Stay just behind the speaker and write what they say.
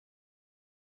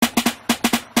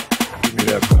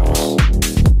that bounce.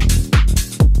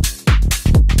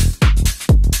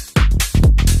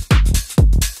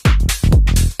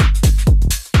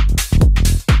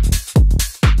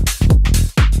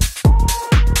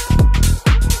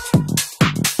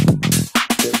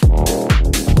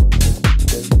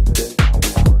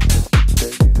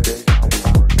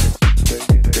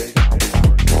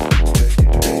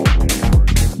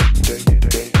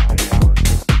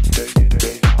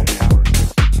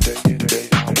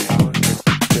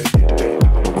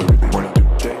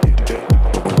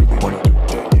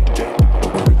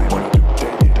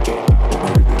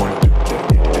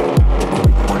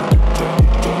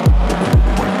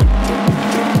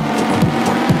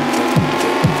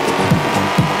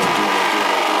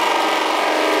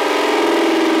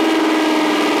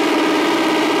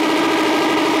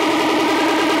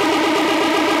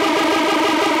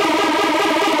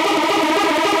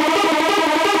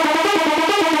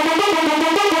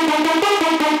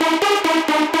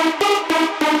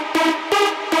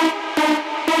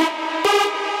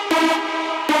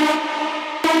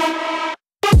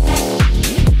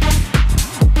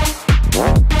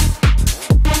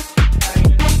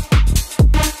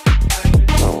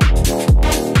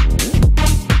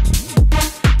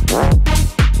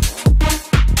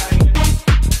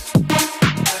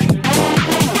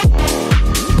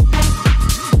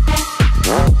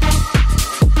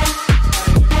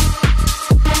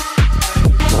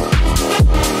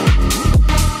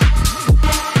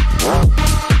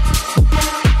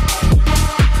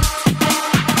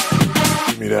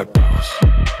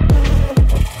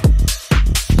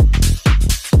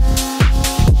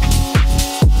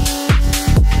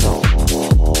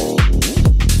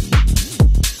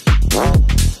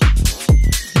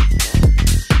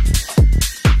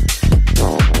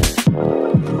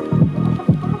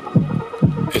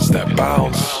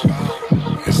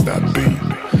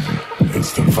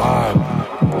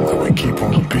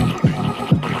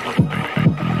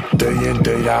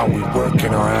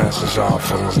 Off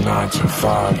for those 9 to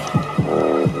 5,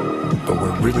 but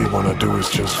what we really want to do is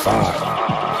just 5.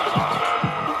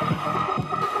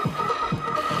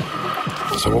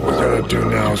 So what we're gonna do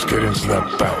now is get into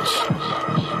that bounce.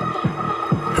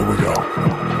 Here we go.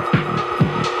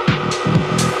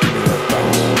 Give me that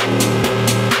bounce.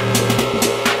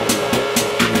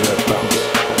 Give me that bounce.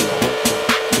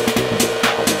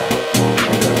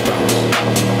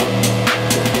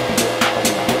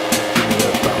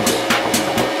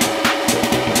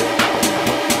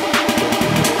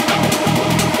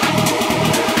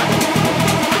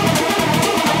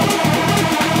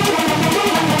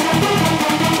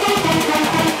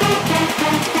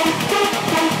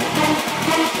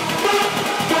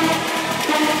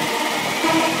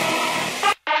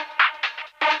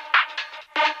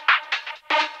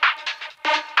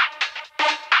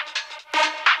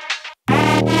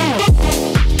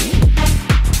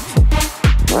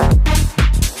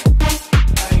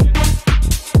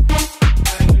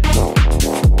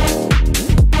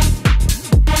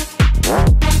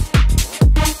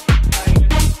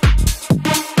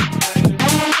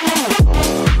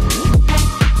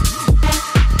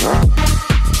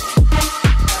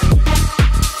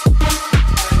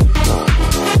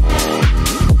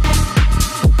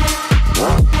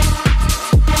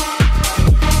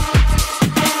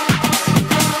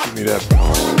 Give me that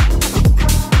bounce.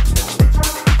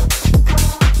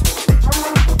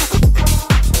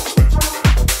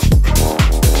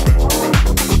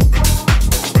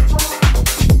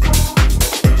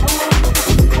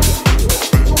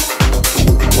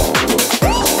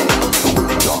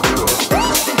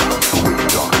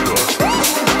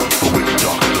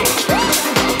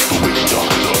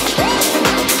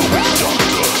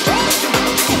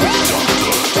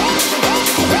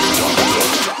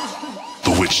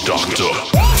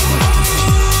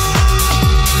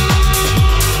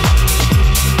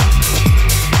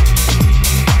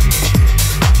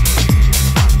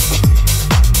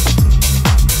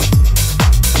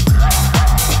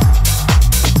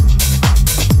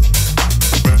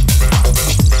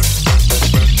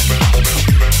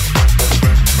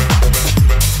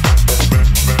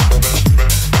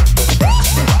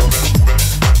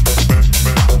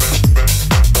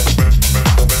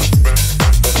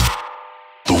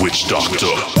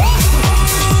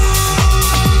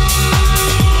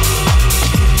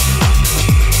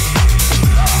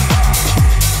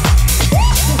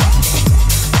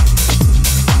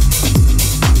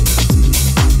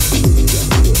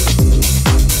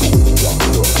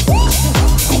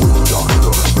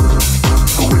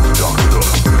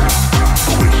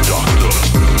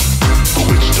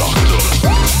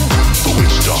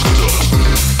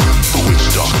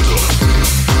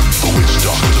 Witch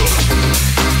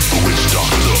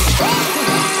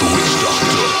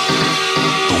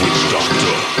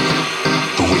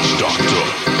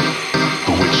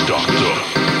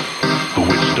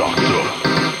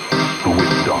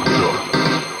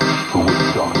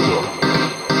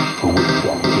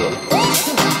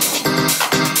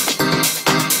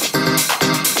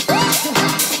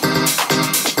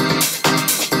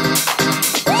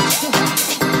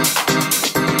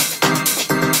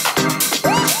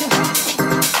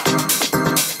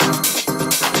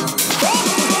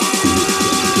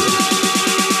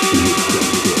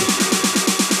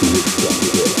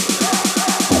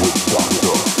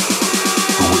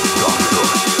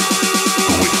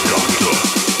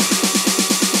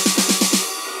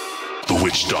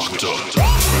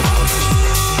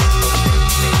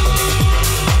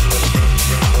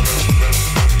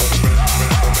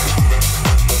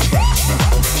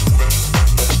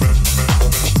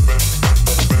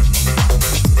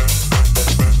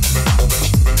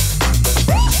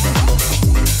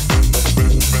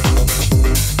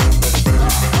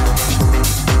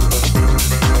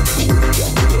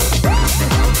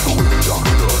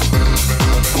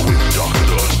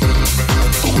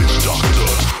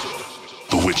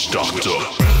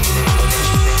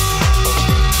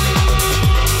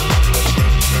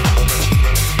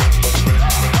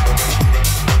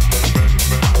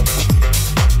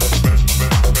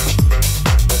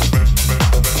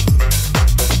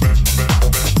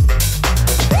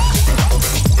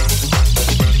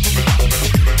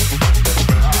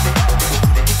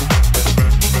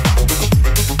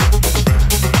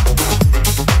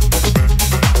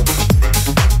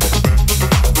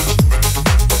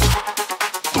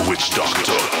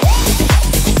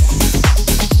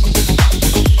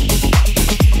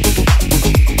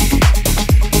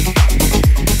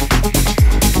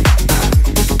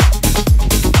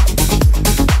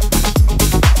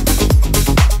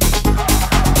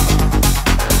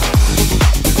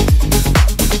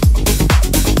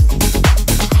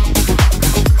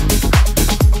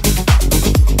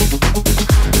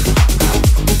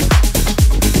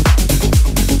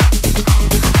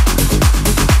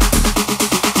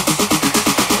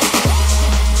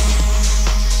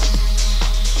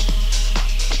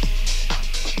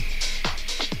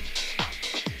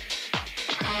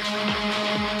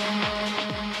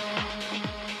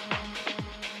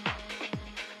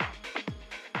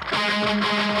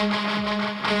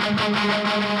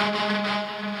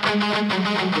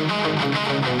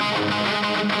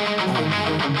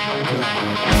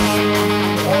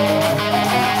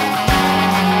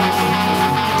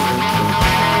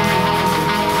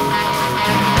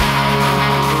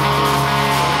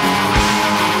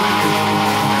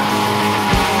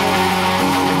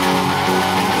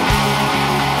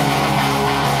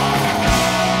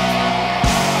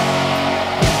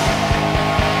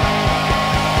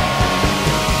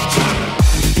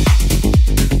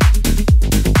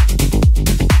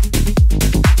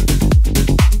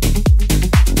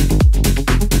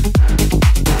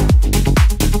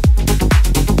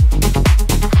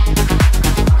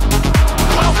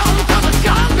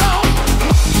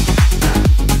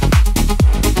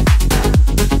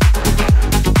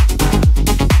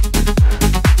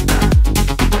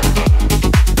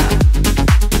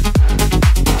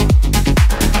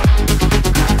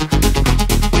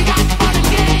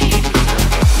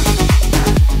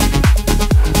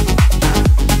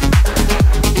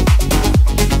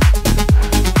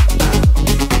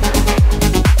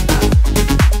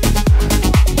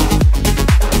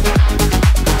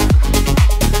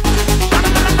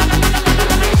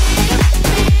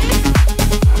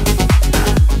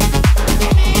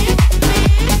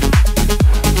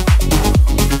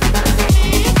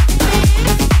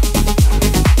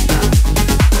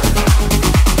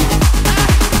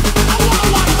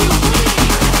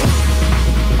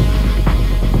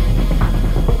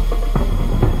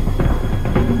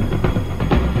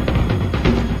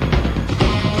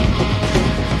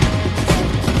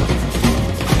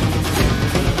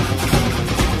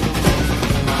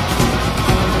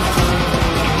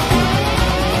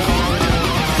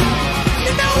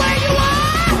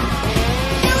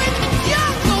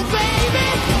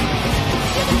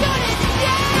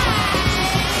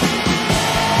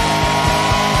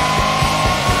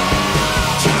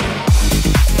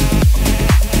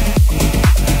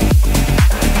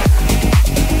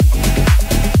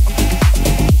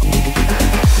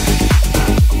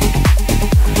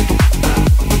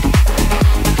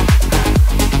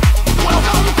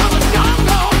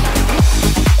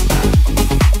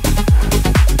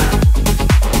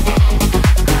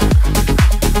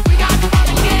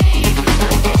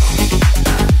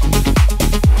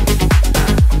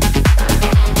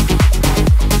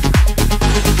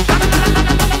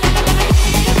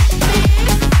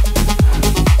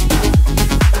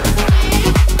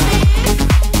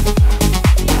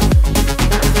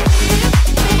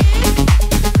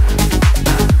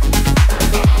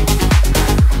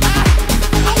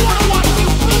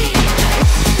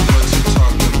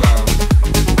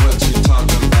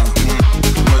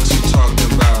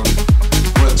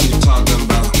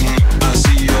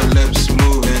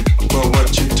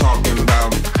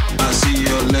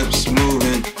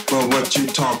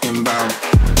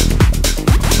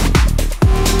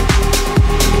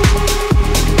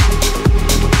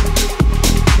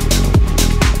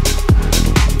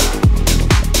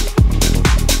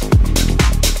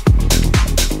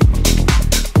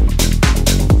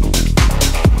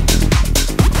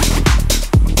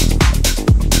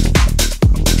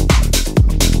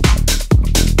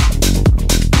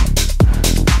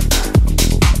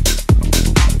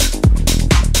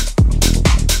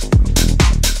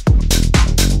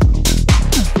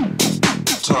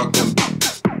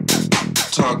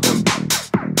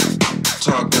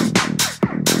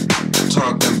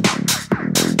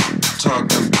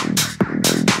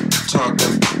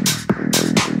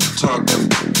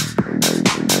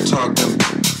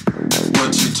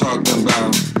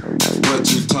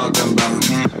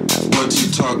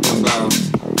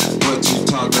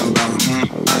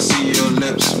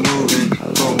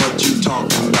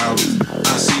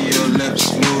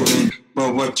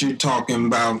Talking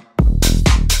about.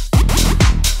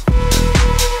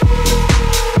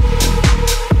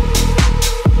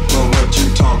 Well, what you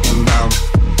talking about?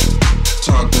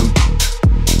 Talking.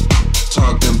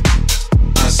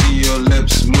 I see your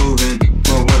lips moving.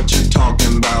 Well, what you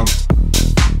talking about?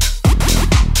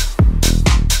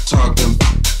 Talking.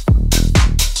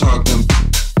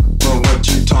 Well, what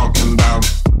you talking about?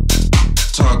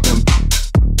 Talking.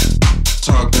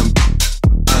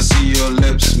 I see your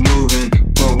lips moving.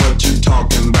 Well, what you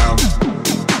talking about?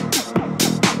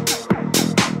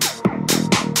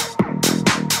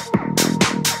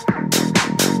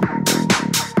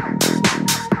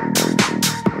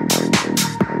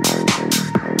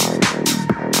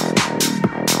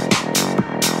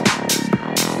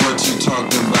 What you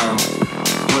talking about?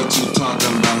 What you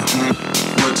talking about?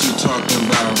 What you talking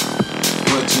about?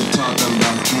 What you talking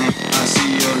about? I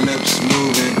see your lips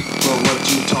moving, but what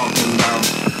you talking about?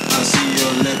 I I see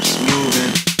your lips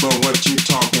moving, but what you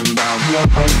talking about?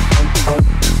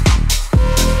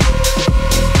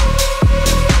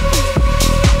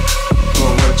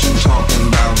 But what you talking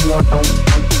about?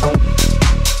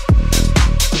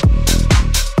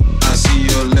 I see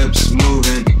your lips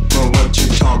moving, but what you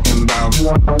talking about?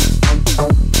 But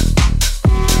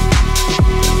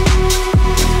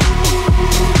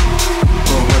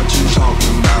what you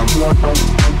talking about?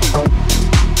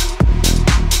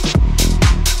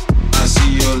 I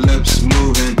see your lips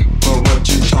moving, but what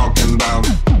you talking about?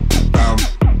 Bow,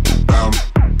 bow,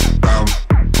 bow, bow,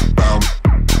 bow, bow,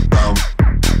 bow, bow,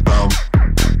 bow,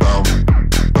 bow, bow,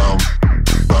 bow,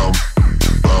 bow,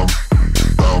 bow,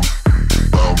 bow,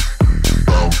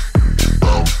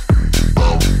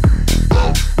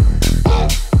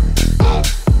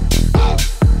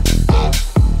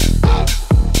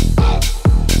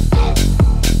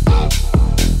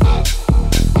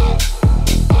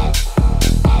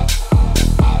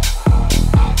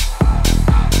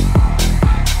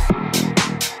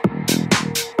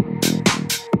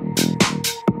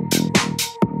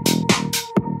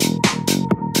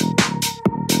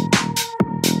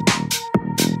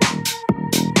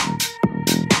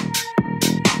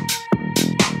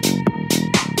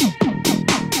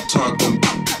 talking,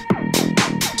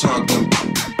 talking,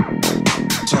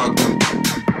 talking,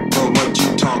 but what you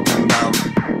talking about?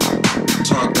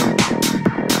 Talking,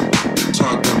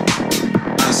 talking,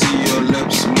 I see your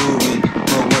lips moving,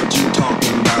 but what you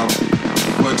talking about?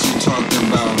 What you talking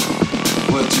about?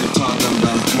 What you talking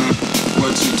about?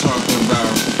 What you talking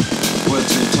about? What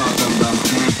you talking about?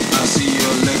 I see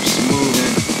your lips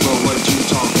moving, but what you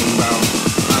talking about?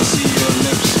 I see your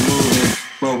lips moving,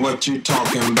 but what you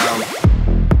talking about?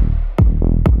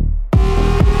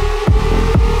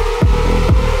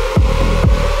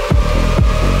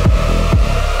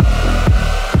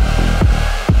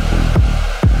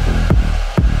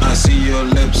 I see your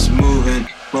lips moving,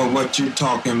 but what you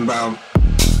talking about?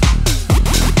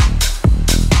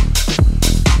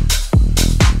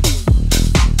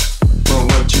 But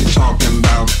what you talking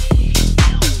about?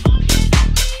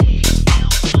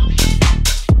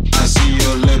 I see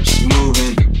your lips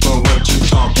moving, but what you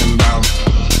talking about?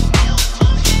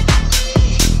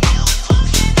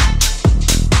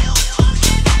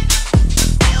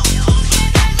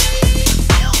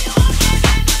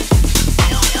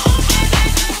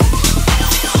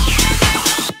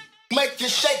 Make you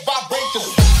shake, vibrate.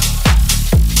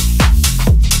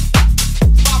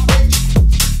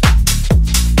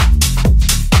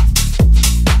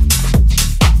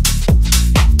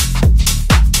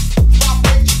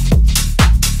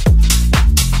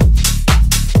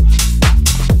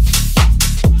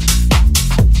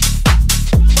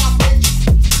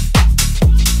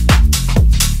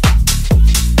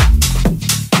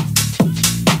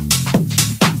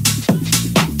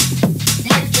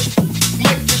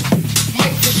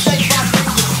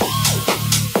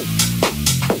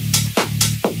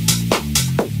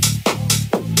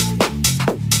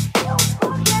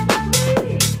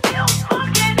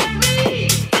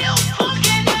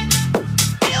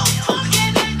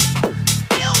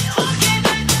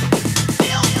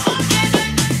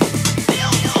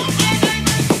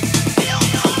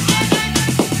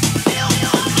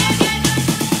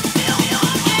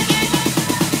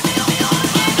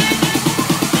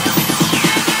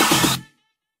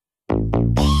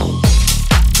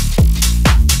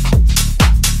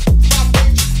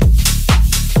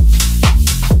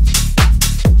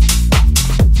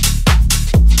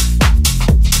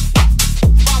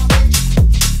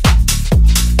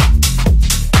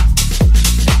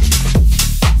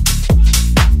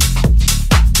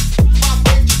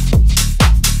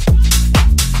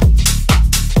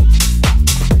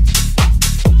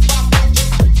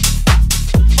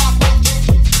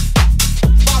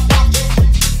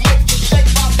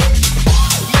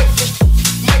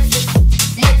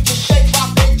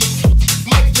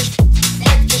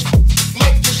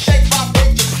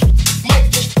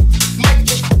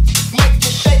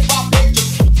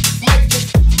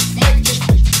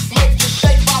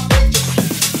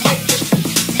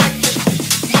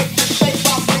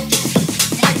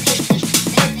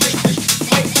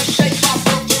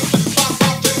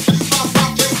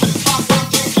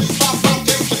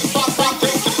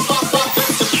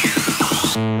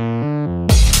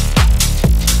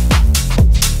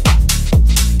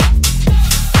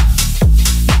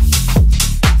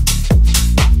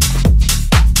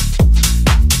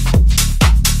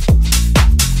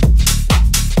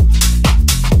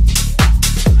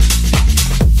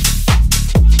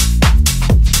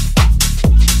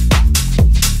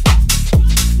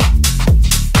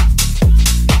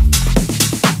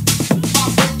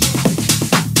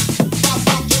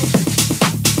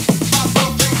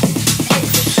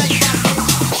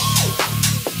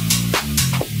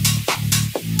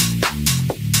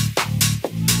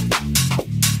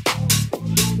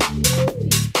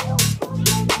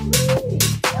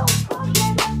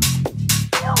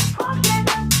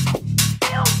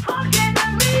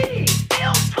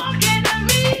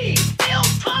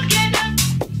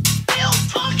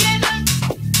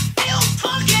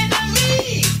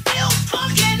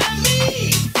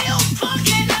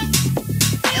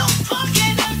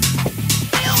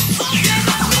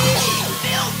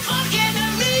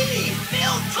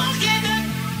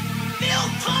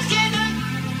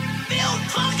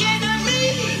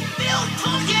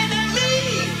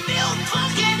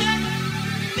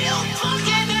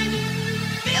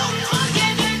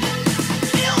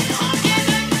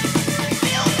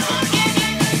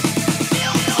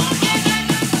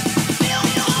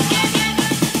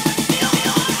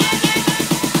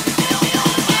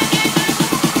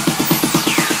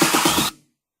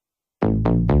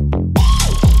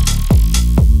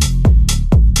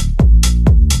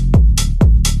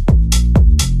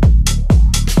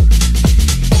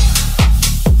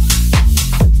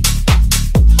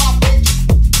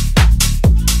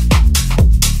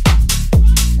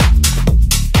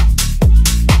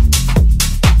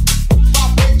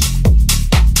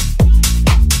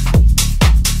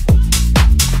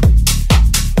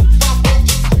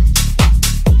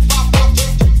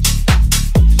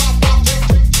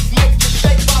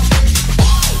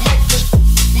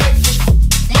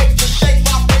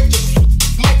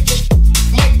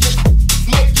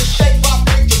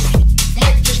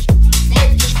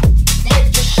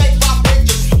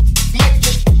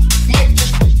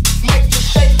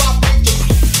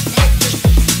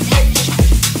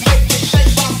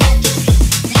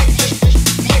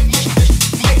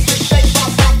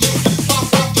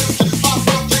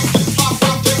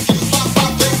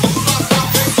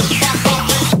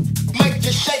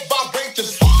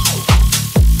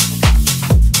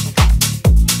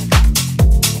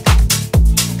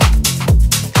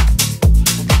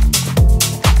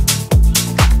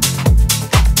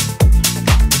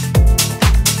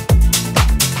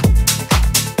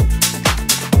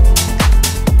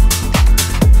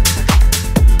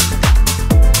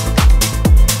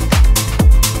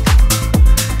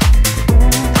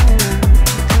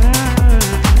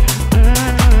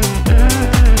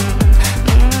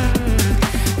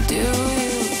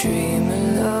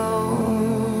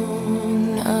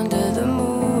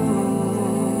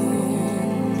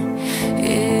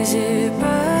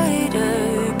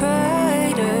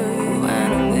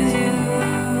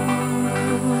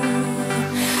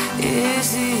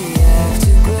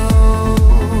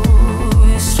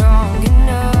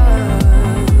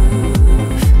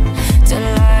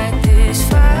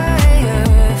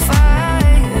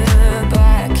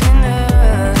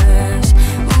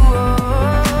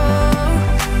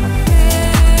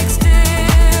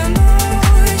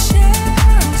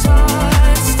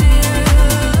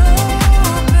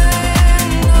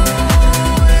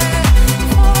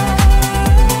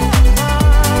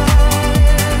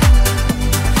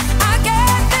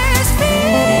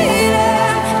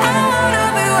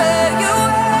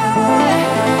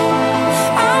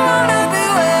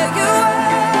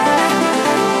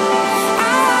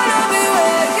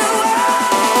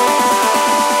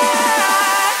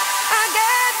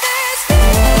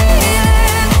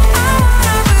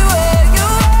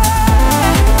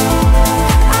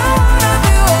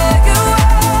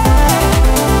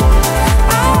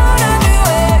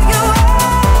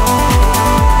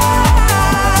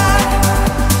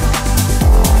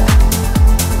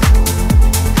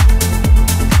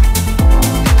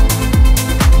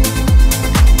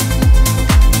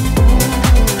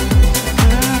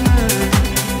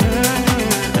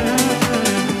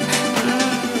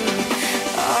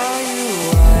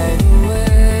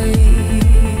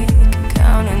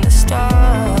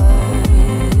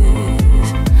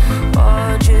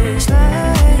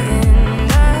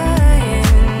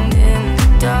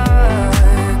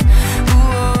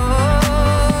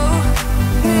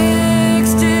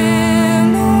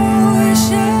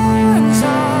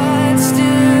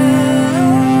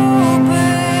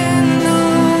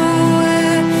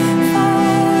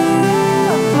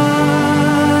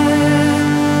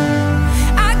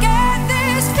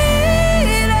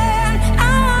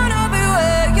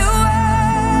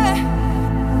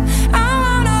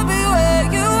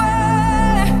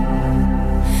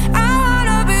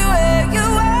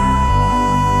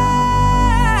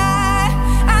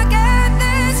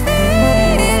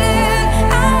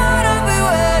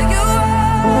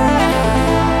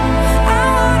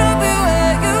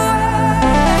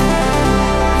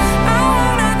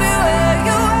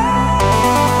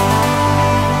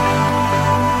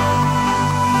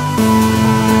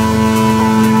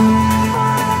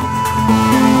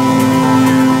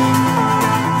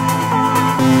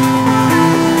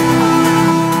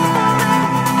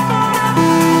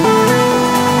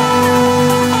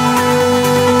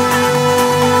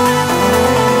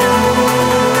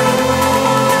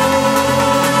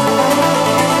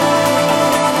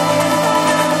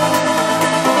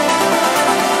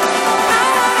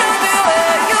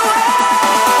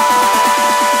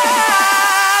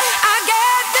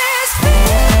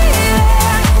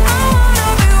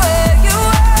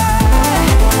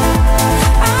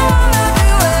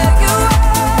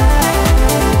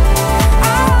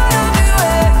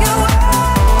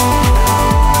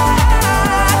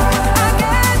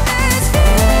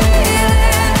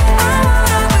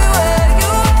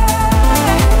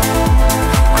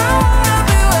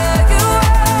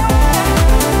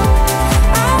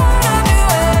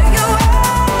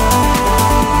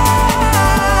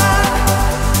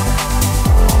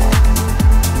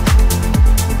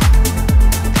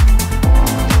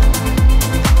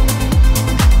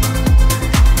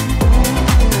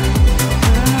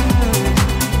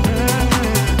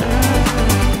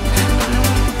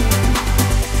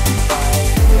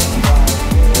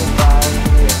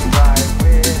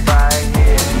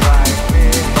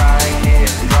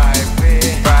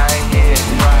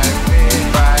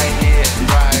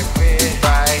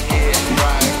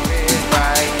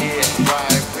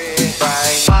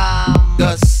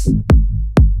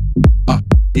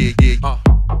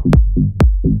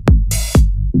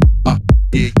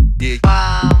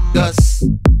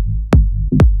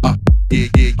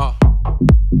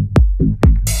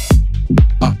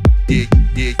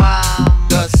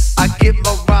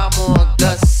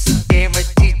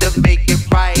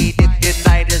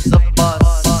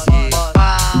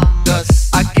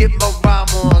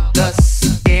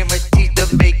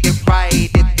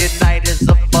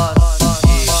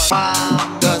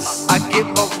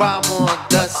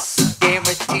 vamos,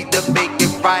 guaranteed to make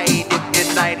it right if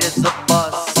your night is a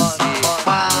bust.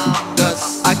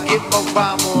 Vamos, I give a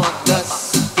vamos,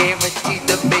 guaranteed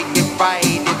to make it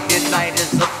right if your night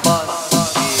is a bust.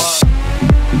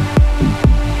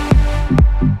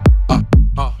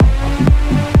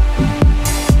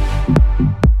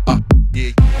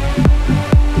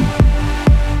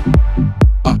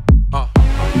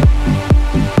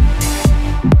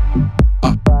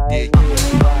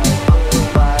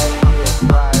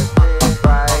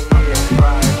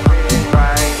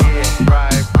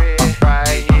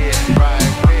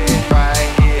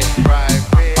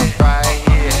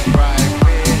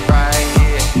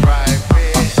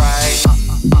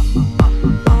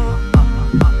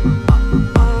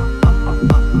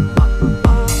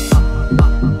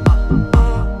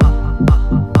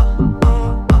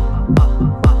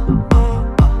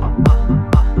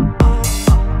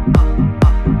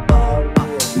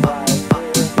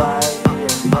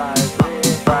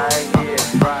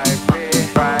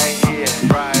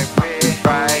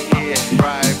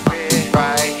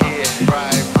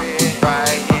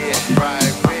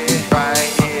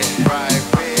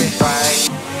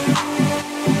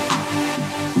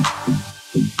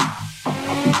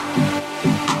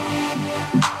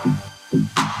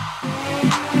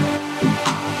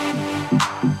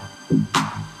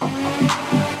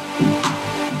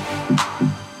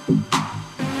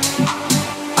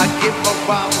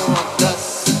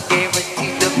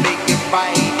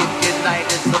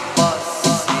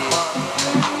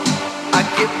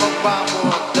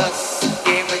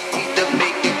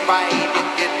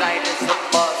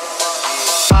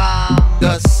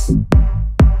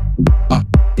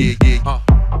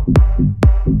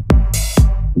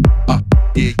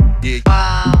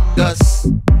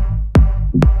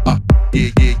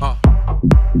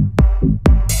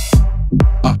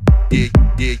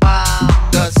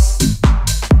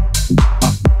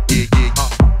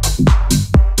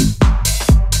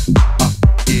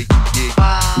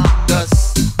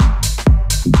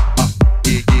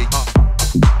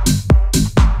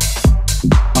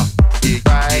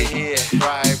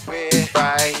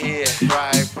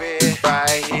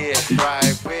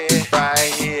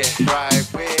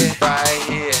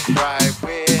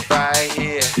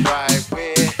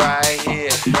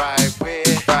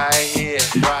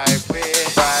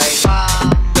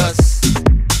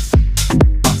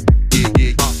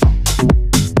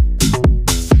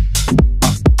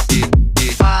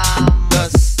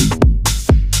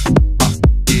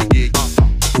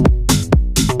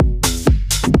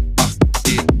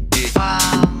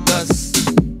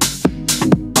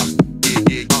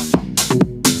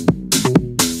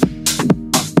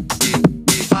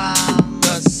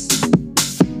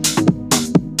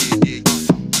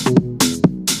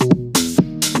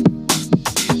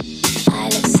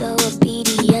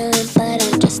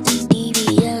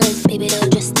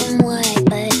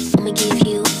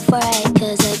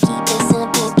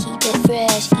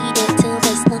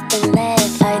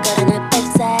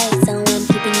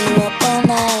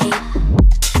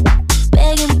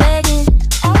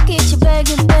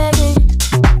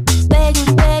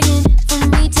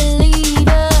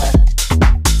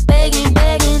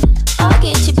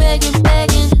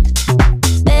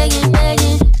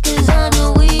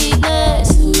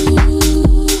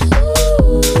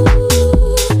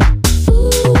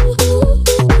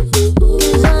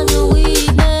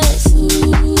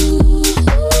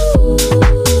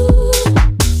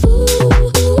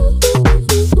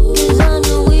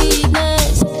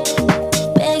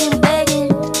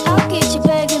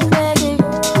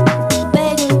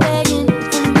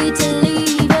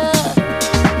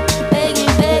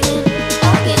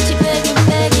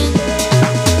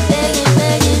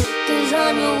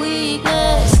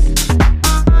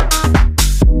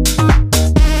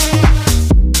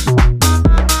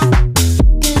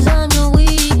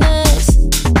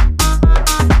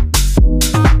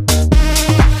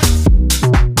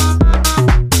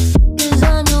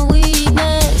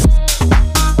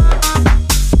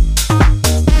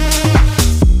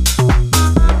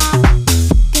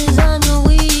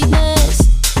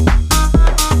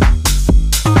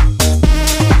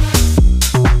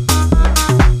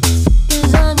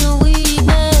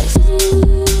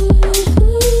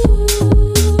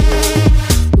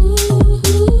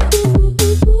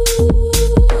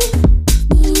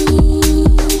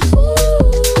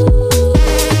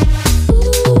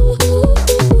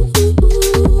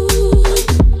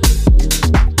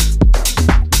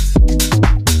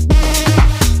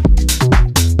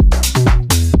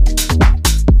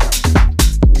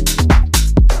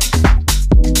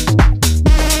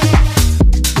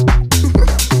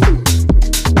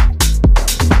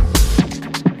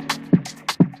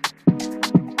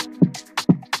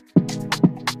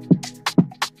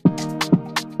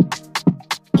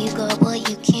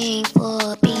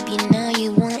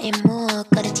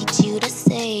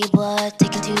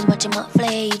 want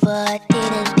flavor.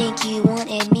 Didn't think you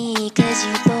wanted me, cause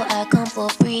you thought I'd come for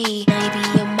free.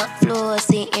 Maybe on my floor,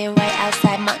 sitting right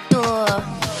outside my door.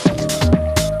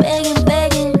 Begging,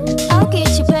 begging, I'll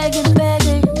get you begging,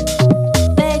 begging.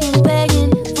 Begging,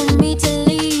 begging, for me to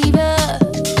leave her.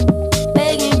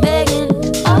 Begging, begging,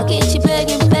 I'll get you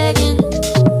begging, begging.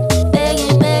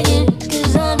 Begging, begging,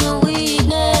 cause I'm your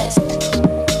weakness.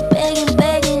 Begging,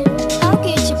 begging, I'll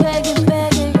get you begging,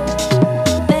 begging.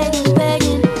 Begging,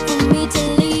 begging, for me to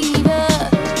leave her.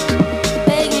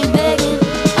 Begging, begging,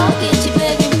 I'll get you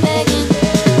begging, begging.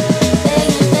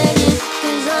 Begging, begging,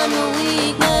 cause I'm your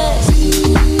weakness.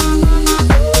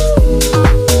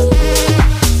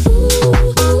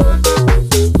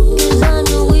 Cause I'm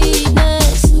your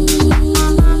weakness.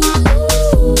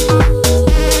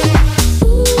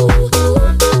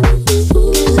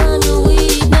 Cause I'm your weakness. Cause I'm your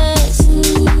weakness.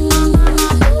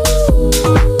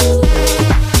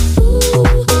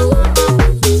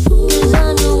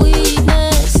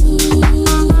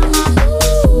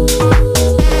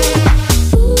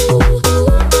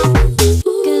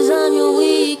 Cause I'm your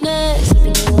weakness.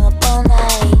 Keeping you up all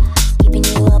night. Keeping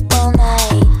you up all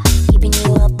night. Keeping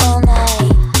you up all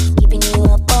night. Keeping you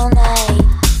up all night.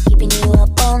 Keeping you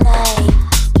up all night.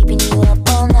 Keeping you up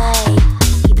all night.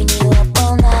 Keeping you up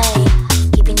all night.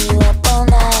 Keeping you up all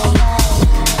night.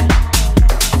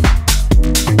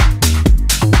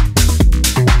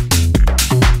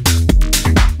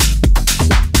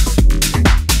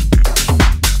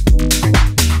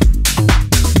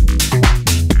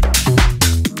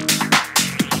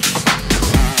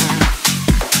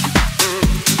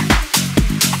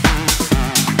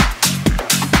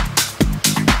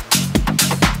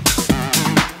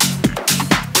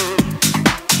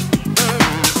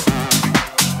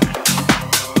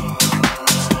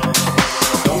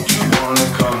 Don't you wanna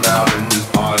come out and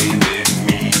party with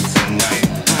me tonight?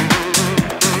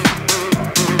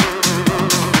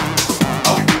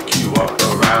 I'll pick you up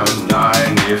around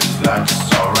 9 if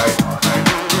that's alright.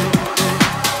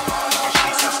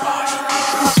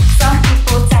 Some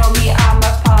people tell me I'm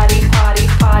a party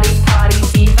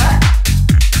diva.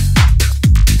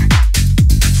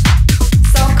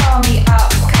 So call me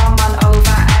up, come on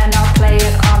over and I'll play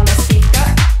it on the speaker.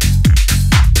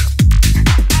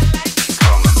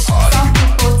 Some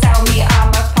people tell me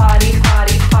I'm a party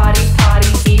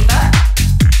diva.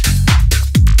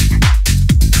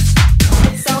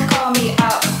 So call me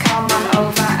up, come on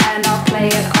over and I'll play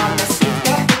it on the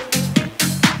speaker.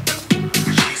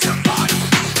 She's a party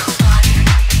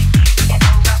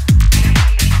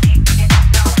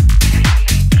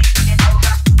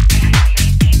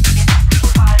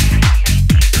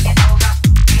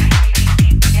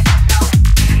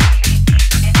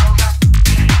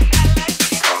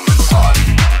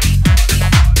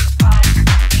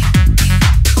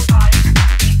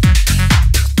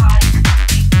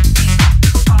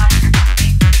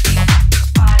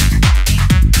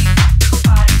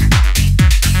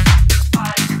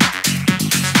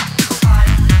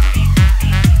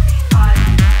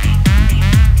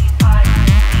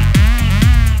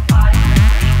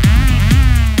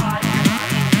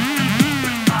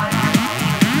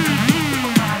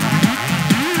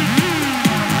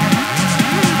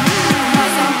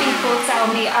Some people tell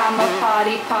me I'm a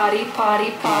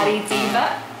party diva.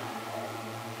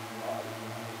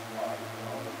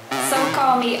 So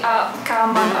call me up,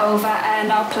 come on over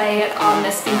and I'll play it on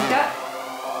the speaker.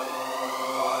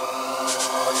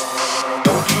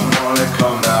 Don't you wanna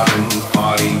come out and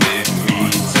party with me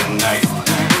tonight?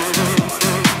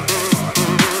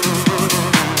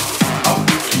 I'll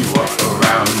pick you up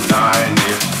around 9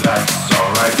 if that's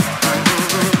alright.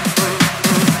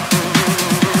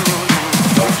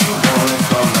 Don't you wanna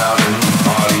come out and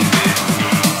party with me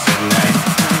tonight?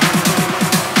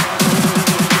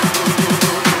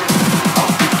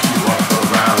 I'll pick you up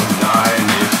around 9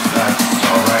 if that's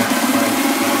alright.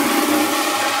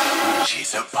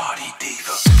 She's a party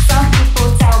diva. Some people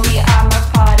tell me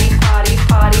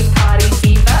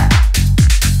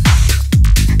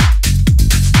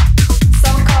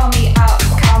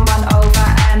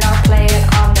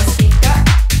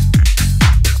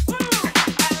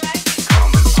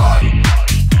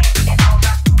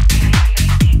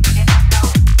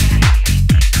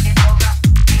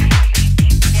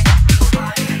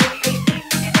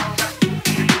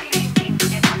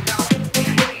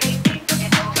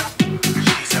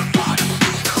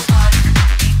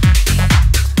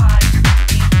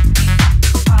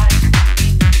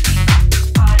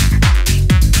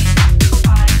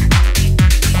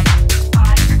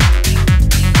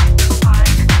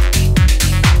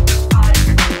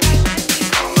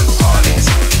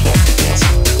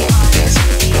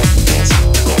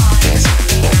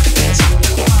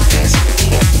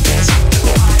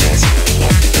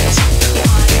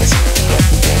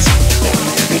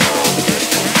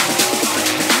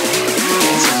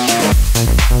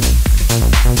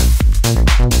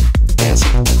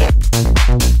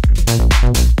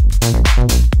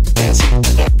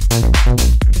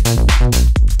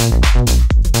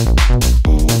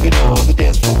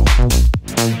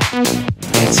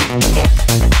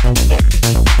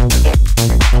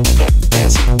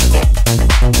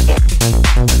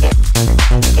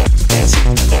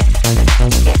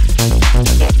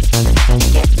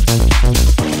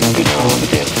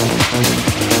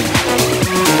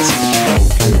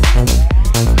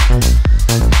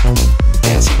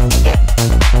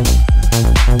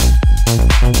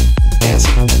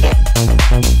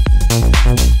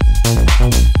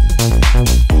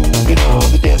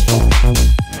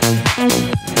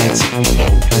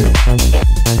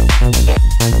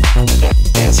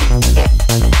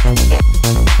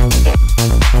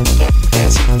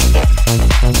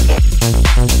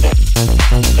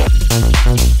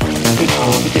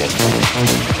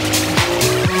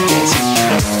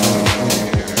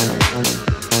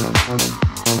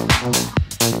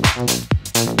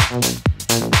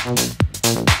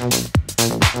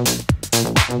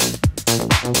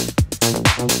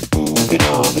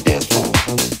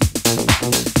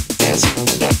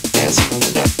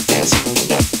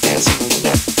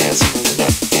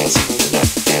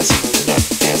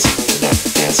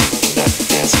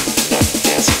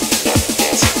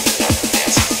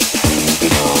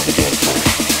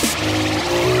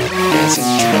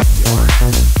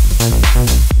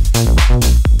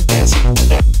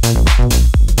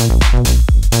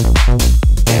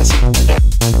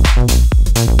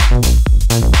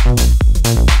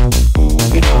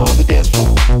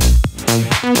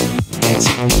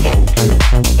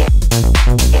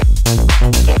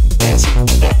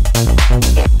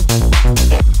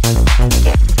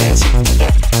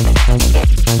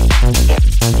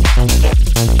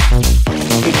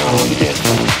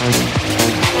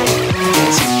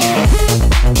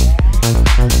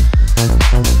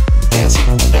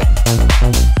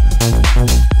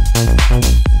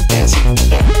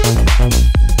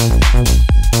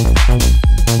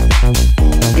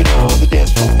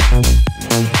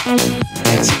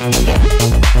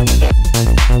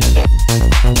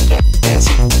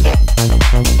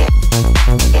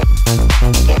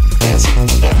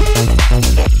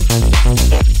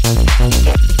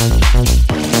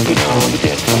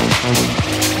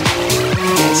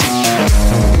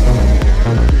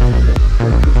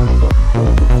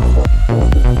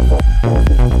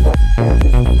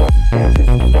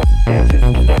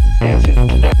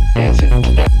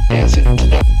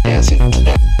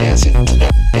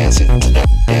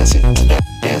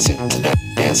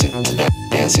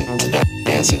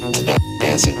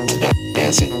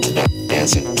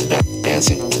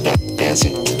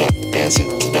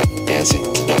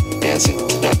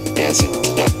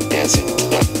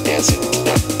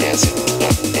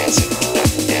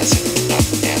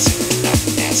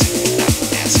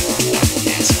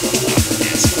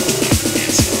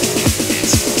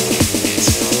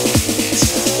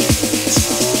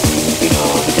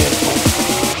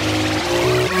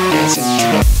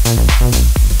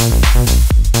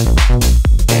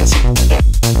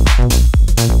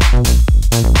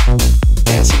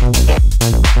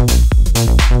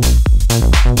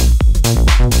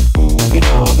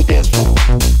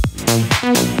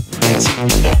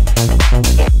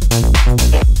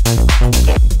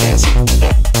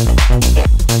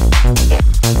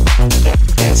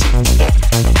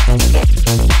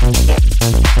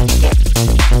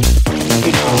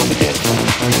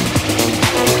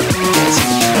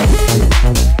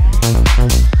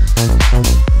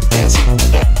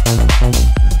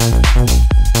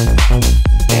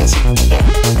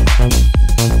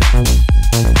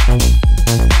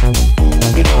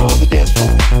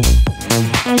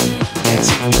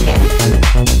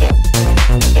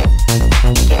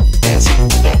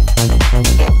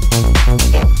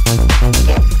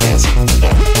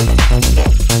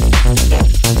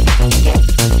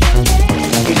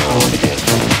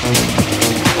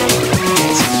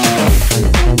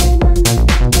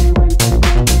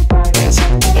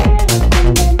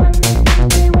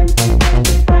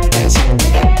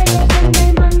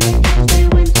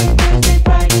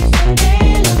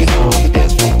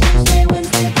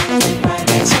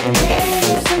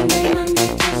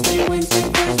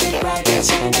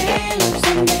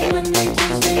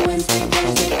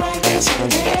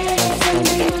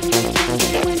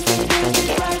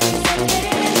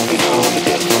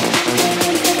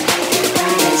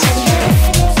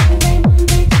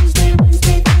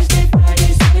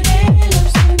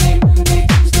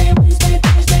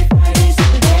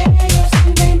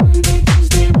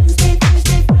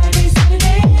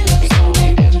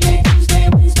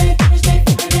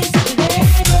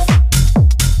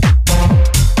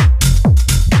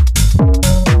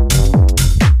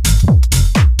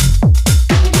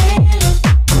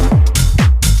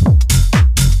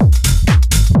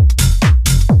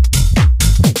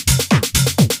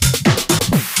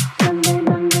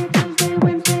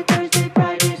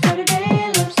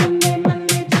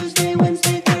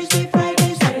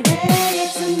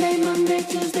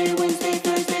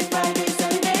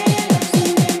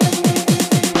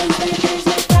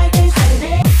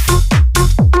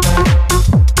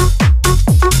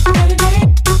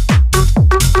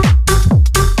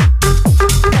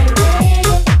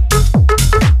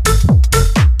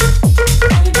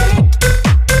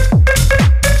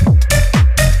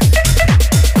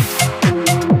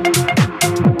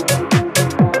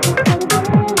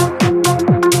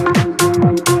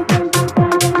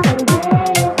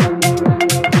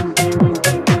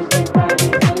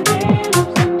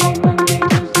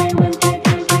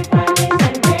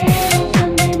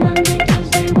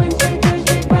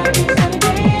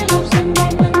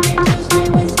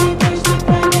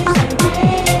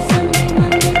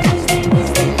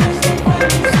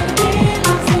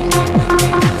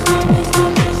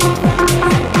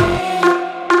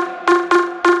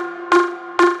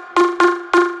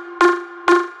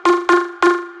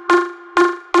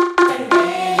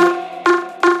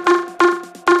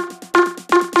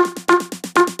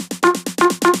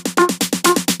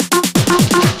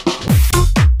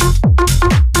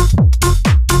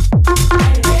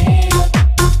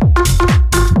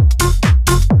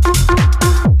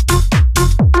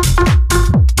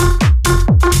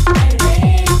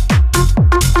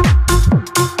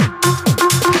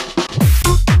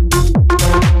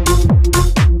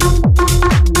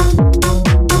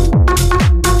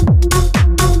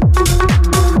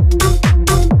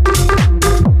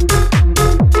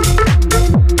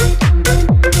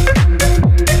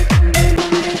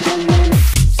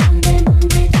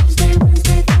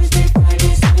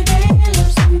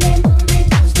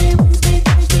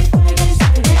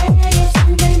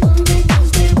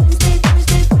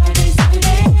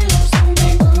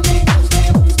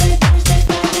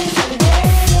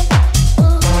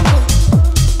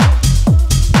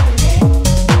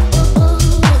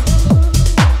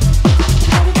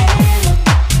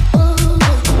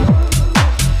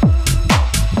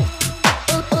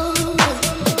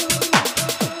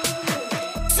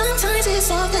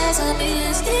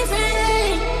misty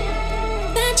rain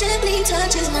that gently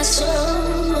touches my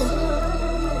soul.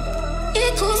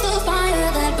 It cools the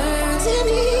fire that burns in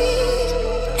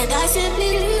me, and I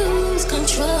simply lose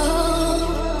control.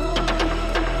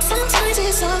 Sometimes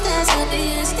it's soft as a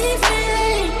misty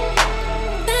rain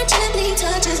that gently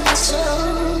touches my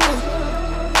soul.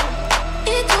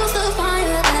 It cools the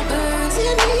fire that burns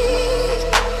in me,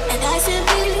 and I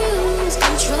simply lose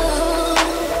control.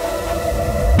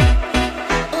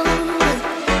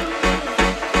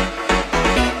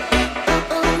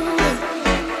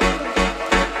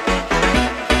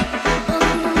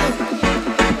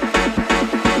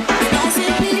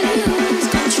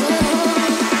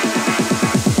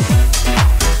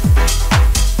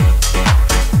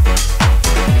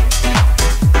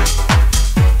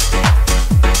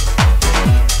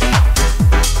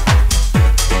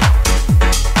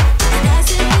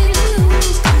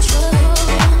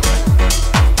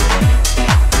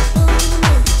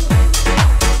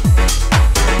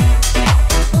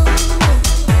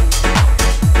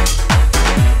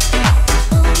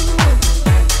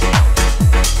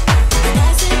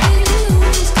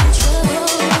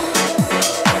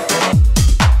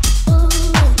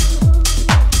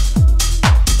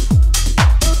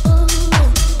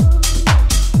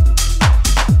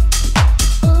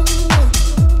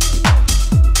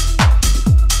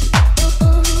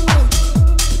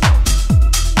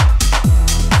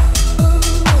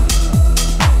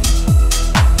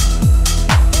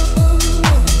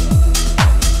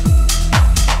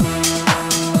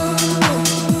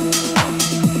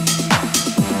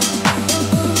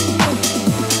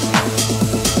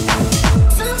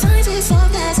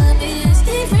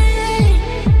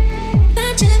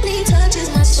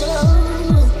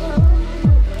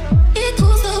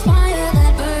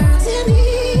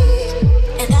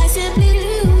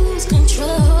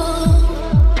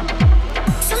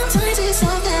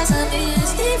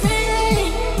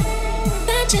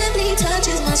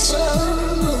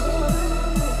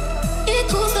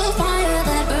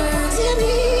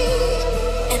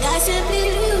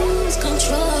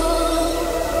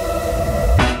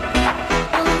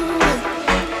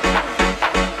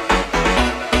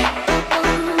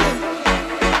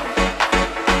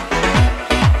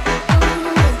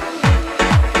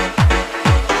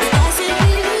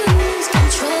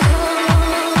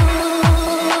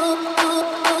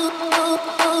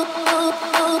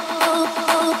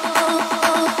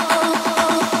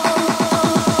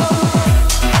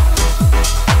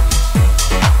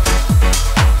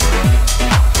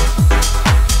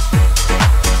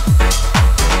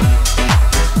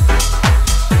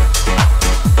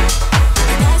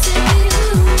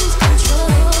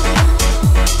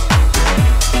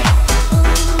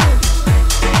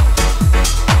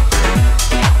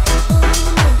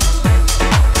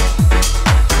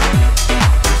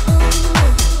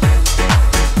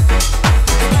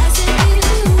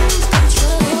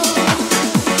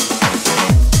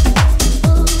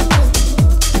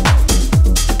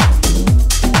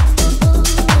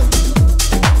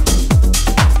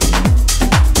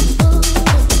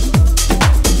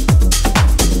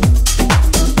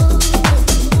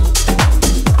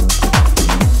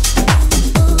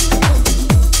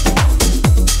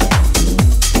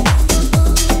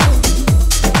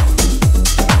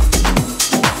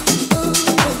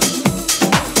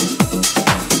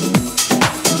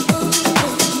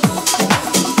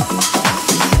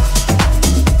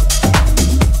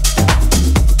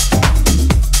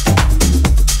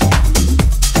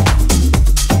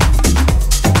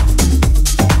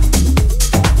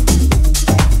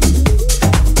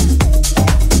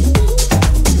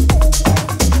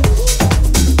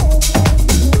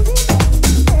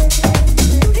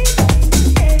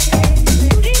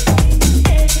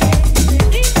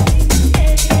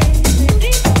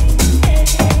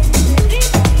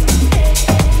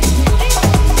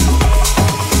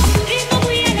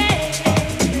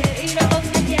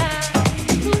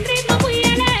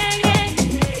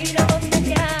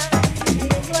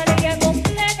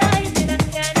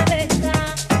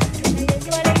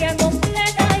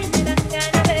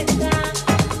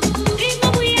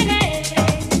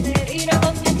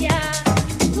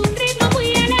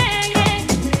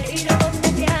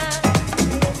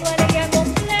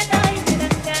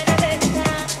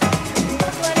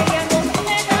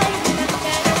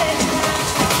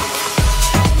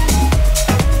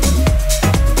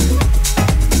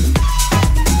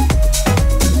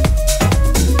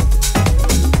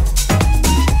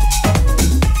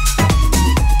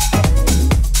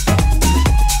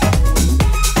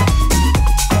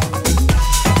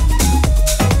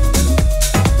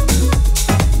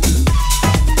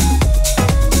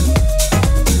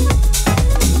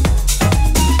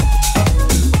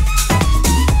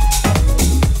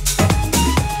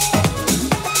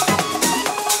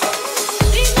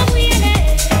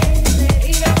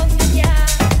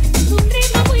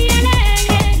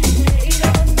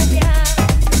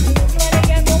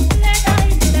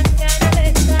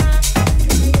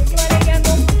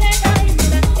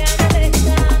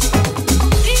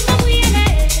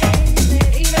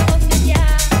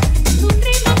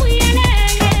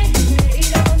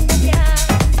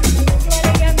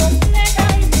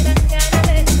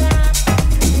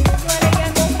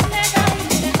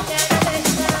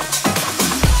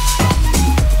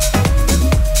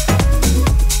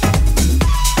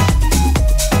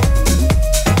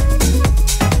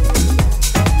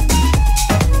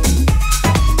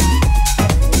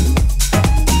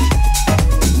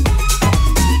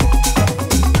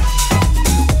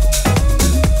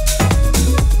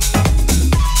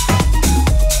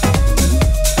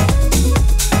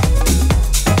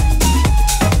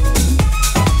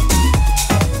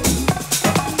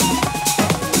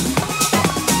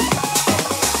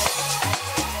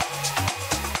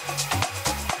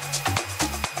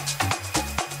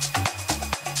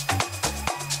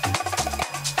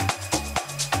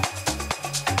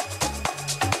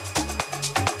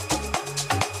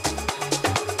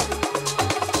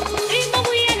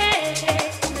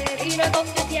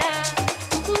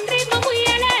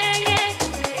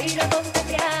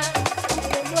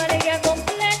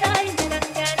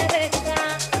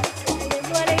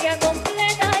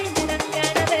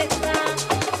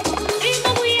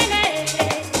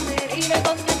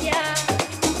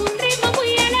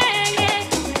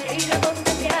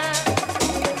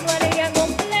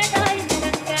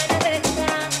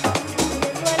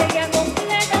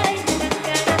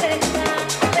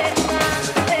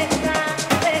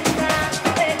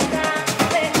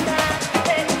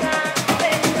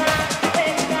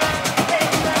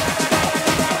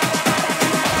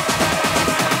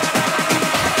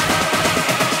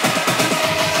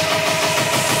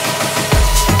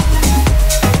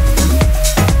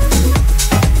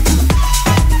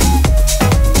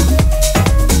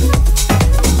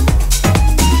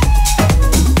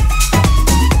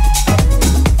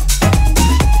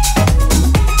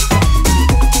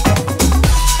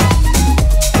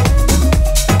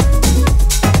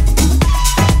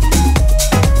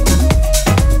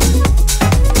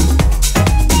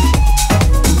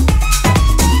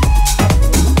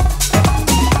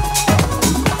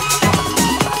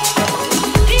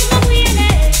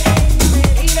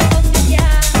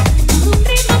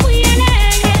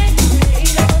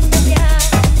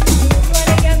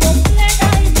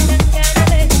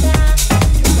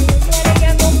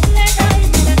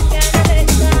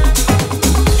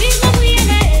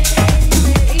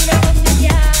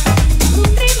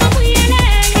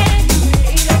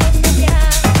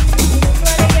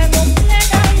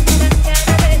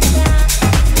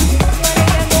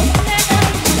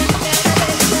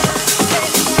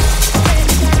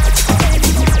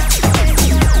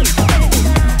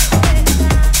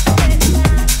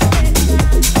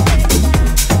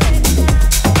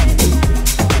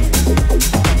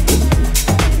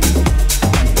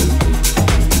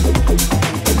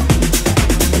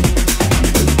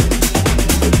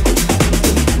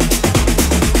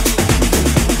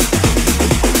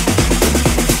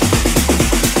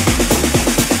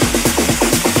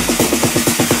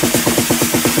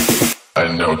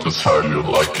 just how you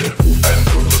like it. I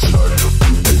know just how you.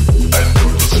 I know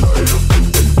just how you.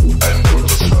 I know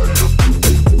just how you.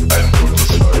 I know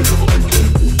just how you like it.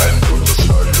 I know just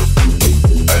how you.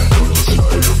 I know just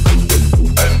how you.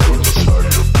 I know just how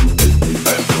you.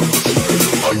 I know just how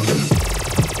you like it.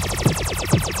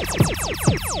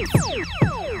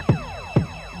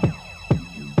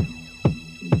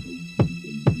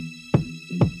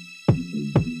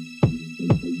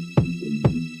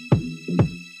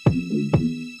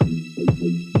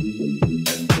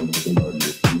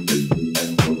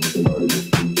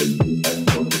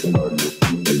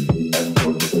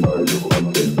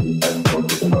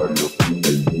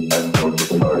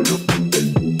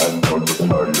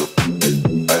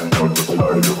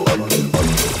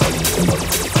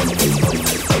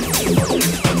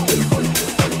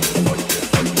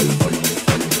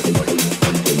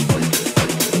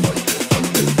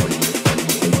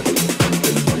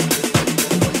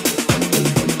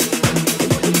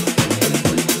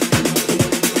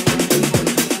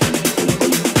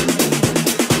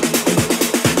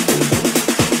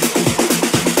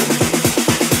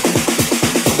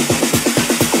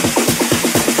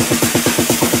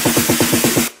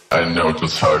 I know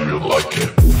just how you like it.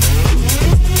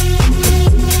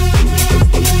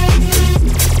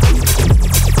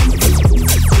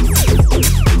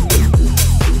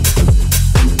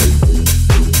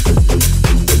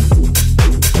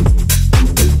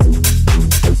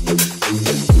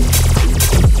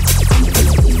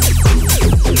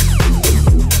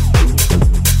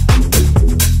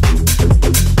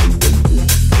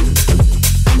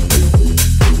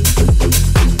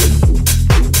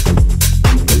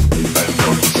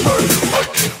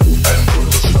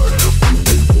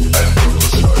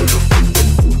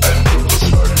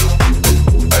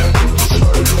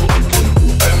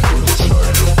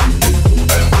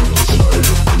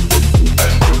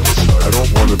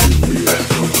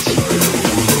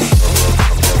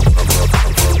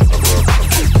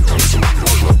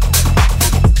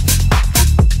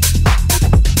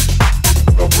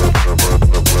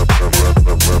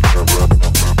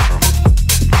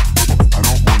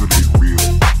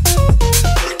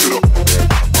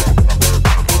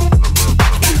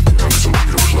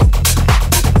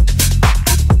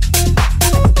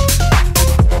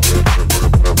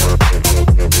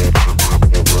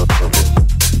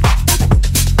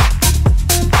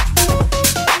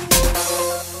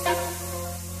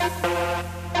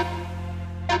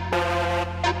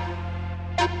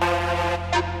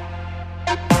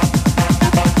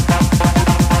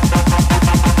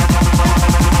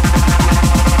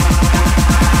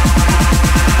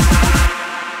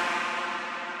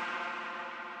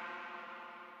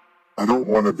 I don't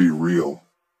want to be real.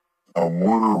 I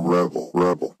want to rebel,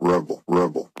 rebel, rebel,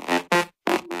 rebel.